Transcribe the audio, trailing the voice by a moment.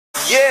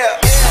Yeah.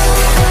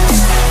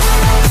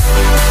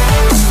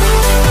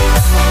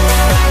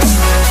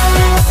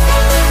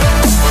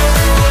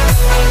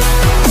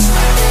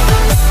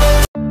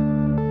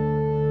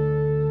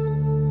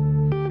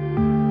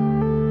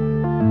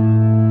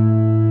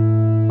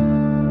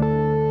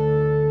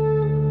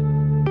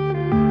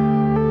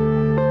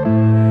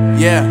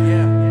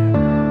 Yeah.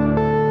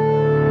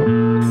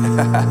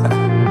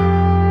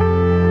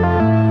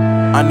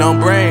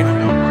 Unknown Brain,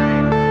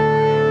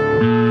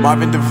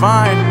 Marvin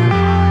Divine.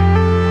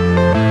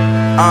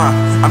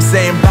 I'm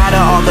saying bye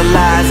to all the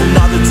lies and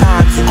all the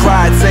times you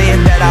cried,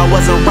 saying that I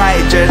wasn't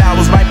right, yet I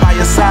was right by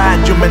your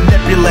side. You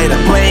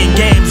manipulator, playing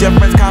games, your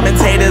friends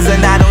commentators,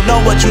 and I don't know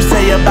what you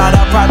say about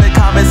our private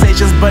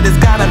conversations, but it's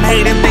got them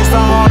hating. Thanks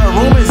to all the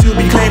rumors you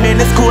be claiming.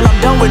 It's cool, I'm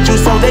done with you,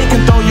 so they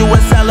can throw you a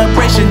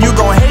celebration. You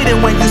gon' hate it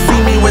when you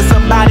see me with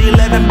somebody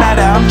living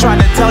better. I'm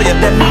trying to tell you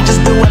that me just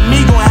doing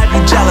me gon' have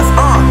you jealous.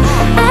 I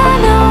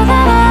know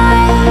that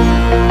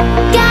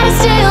I gotta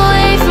stay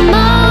away from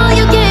all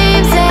your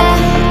games,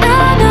 yeah.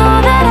 I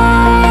know that I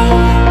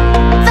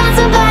found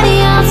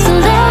somebody else to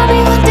love me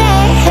one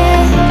day,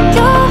 yeah.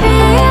 You'll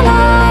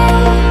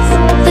realize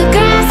the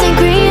grass ain't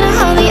greener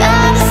on the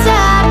other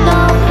side, no.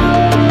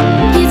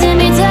 You did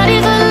me dirty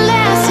for the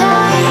last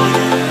time,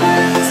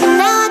 so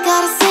now I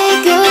gotta say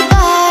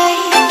goodbye.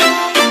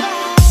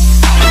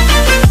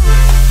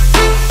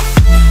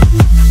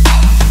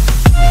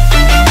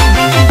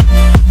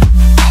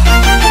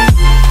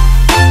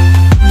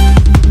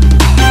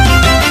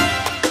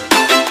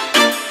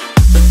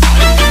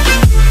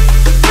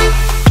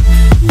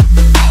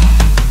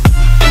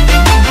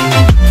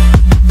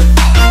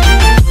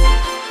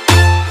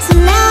 So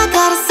now I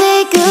gotta say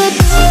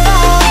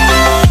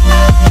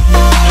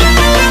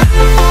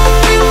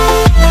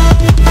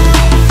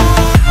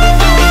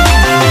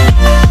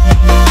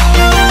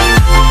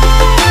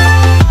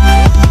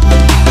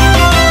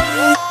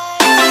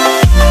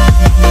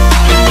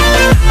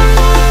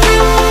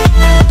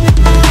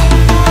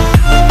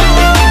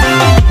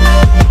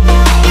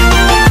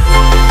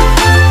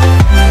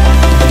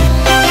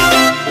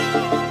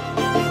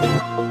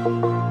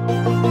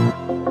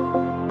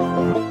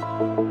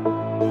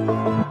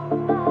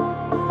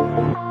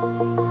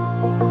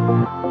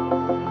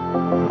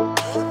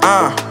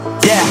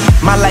Yeah,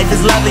 my life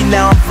is lovely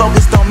now, I'm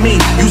focused on me.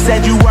 You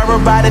said you were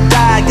about to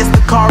die, I guess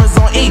the car is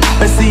on E.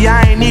 But see,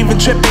 I ain't even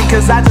tripping,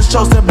 cause I just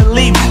chose to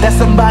believe that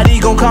somebody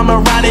gon' come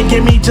around and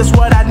give me just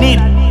what I need.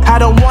 I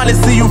don't wanna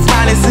see you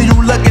frowning, see you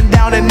looking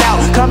down and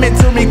out, coming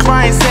to me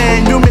crying,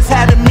 saying you miss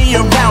having me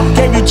around.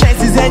 Gave you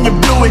chances and you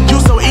blew it, you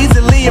so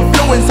easily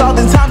influenced. All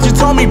the times you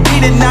told me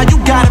beat it, now you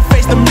gotta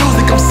face the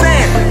music. I'm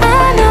saying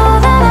I know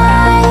that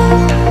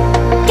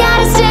I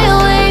gotta stay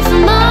away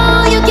from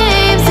all your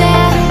games,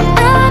 yeah.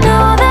 I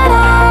know that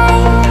I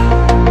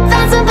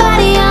found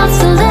somebody else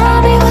to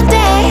love me one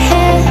day,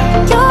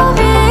 yeah. You'll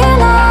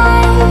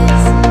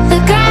realize the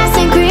grass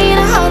ain't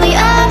greener on the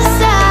other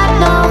side,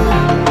 no.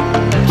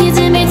 You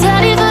did me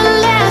dirty for the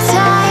last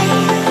time,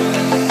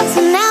 so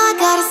now I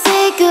gotta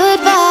say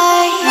goodbye.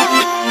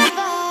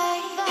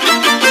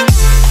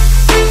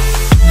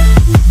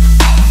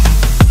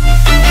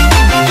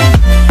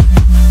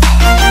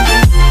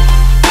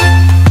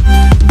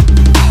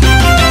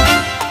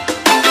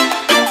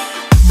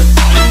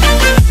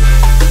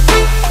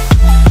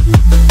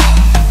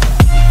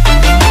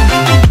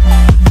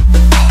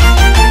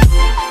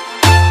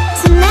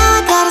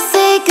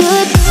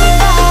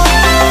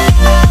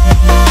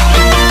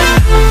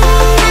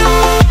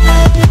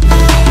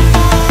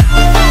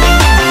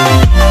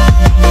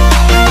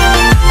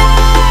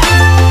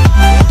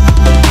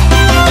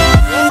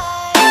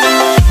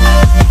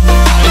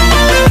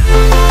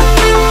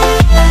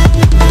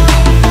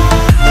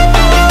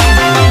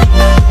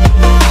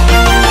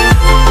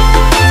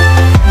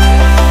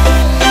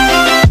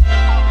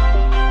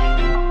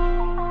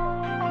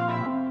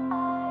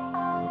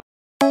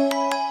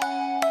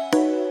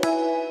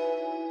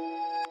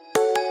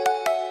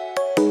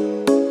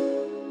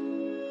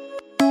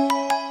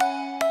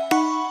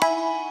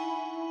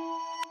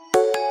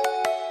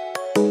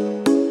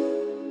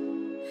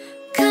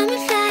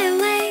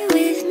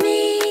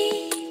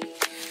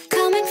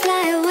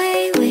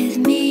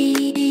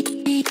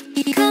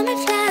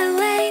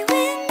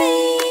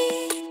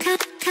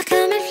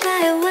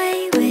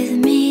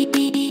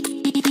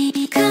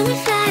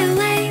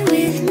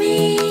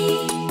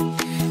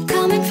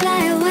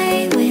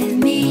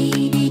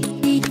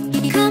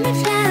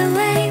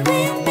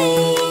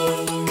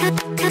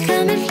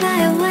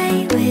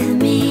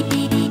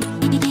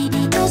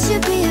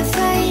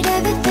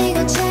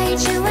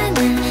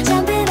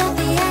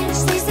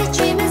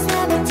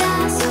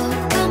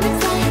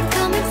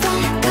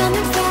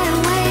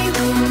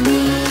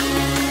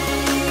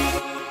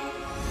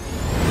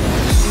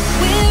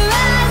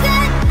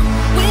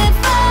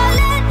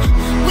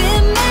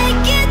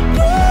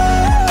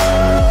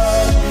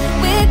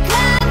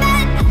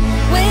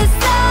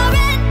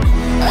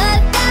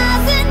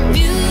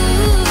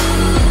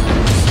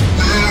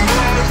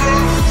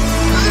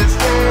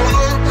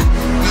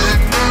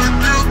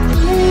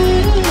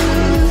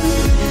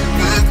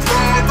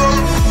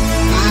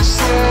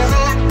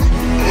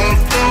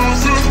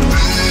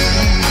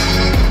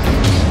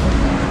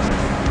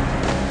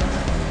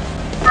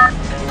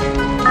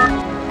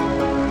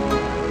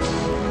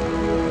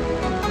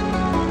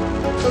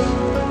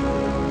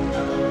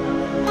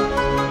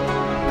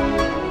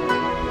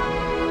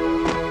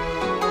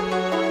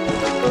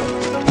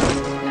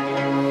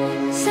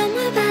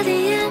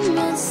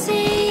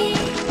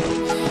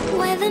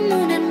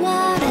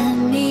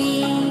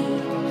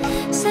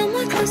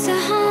 close to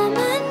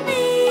harmony.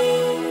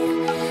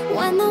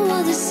 When the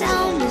world is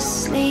sound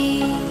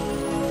asleep,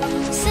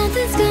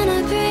 something's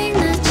gonna bring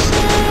the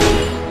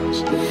change.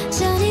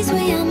 Journeys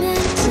we are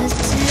meant to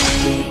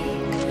take.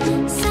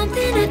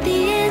 Something at the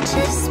edge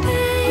of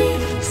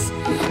space,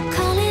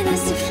 calling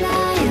us to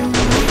fly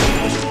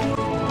away.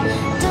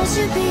 Don't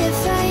you be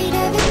afraid,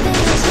 everything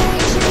will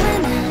change. You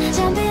and I,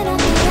 jumping on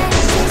the edge,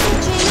 chase the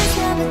dreams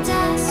never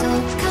die. So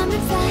come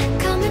and fly,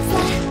 come and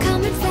fly,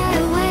 come and fly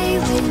away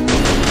with me.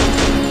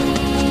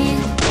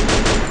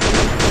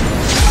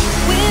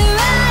 We're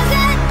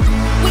rising,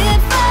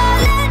 we're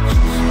falling,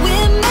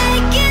 we're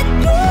making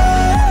through.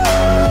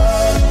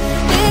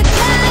 We're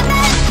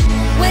climbing,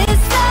 we're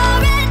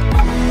soaring,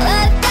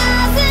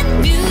 1,000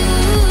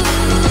 views.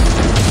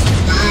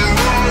 We're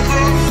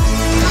rising,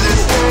 we're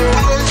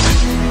falling,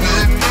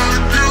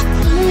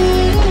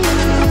 we're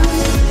making through.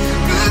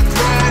 We're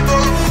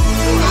climbing,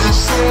 we're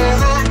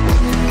soaring,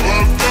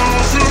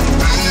 1,000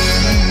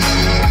 views.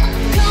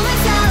 Come and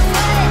fly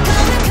away,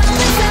 come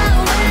and fly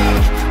away,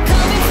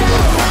 come and fly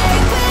away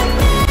with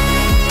me.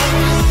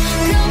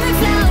 Come and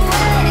fly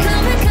away,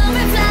 come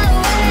and fly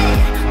away,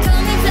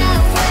 come and fly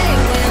away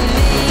with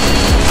me.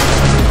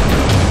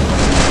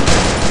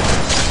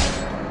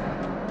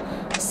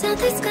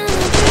 Something's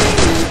gonna bring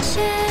the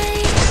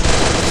change.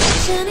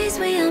 Journeys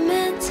we are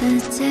meant to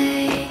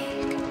take.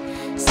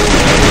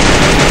 Something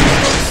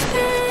in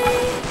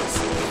space,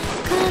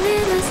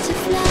 calling us to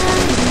fly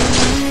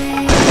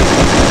away.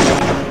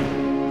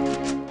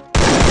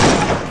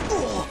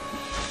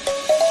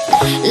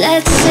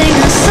 Let's sing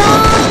a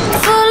song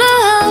full of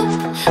hope,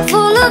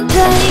 full of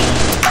pain.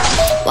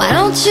 Why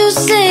don't you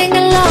sing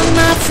along,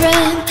 my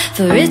friend?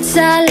 For it's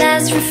our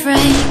last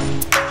refrain.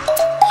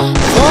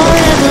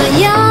 Forever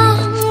young,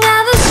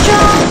 ever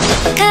strong,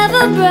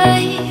 ever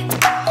brave.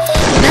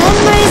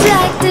 Memories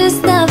like this